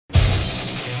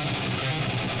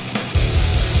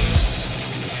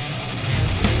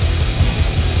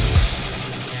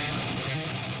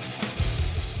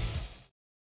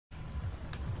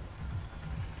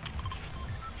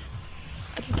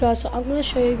Guys, so I'm going to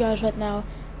show you guys right now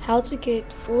how to get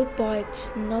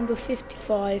FORTBYTE number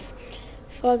 55.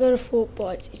 If I go to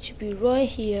FORTBYTE, it should be right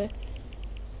here.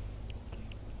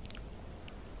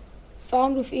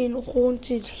 Found within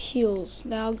Haunted Hills.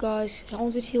 Now guys,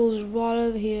 Haunted Hills is right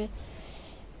over here.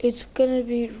 It's going to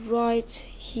be right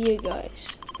here,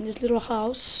 guys, in this little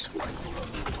house.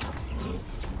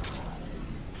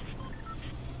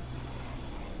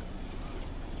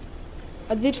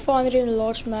 I did find it in a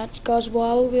large match. Guys,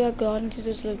 while we are going to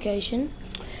this location,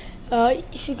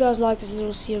 if you guys like this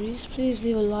little series, please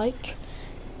leave a like.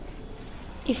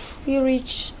 If we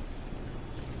reach,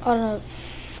 I don't know,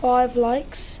 5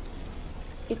 likes,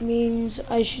 it means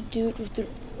I should do it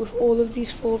with all of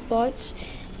these FORTBYTEs.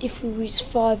 If we reach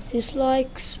 5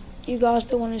 dislikes, you guys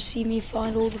don't want to see me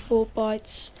find all the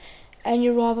FORTBYTEs, and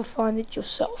you rather find it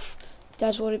yourself.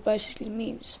 That's what it basically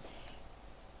means.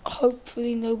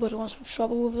 Hopefully nobody wants some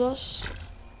trouble with us.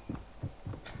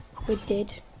 We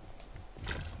did.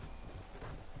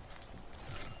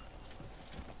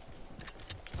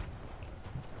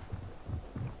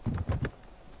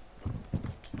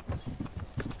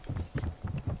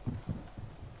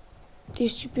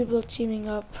 These two people are teaming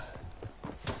up.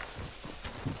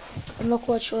 I'm not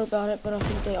quite sure about it, but I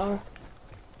think they are.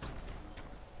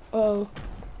 Uh-oh.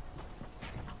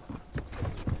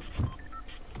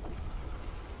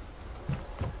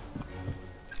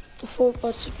 The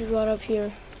FORTBYTE should be right up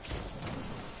here.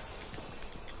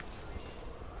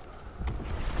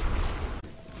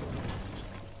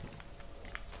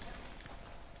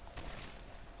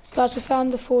 Guys, we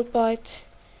found the FORTBYTE.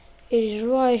 It is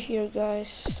right here,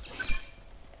 guys.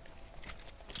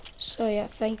 So yeah,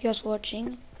 thank you guys for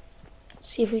watching.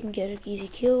 See if we can get an easy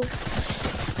kill.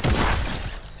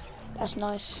 That's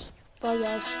nice. Bye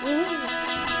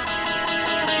guys.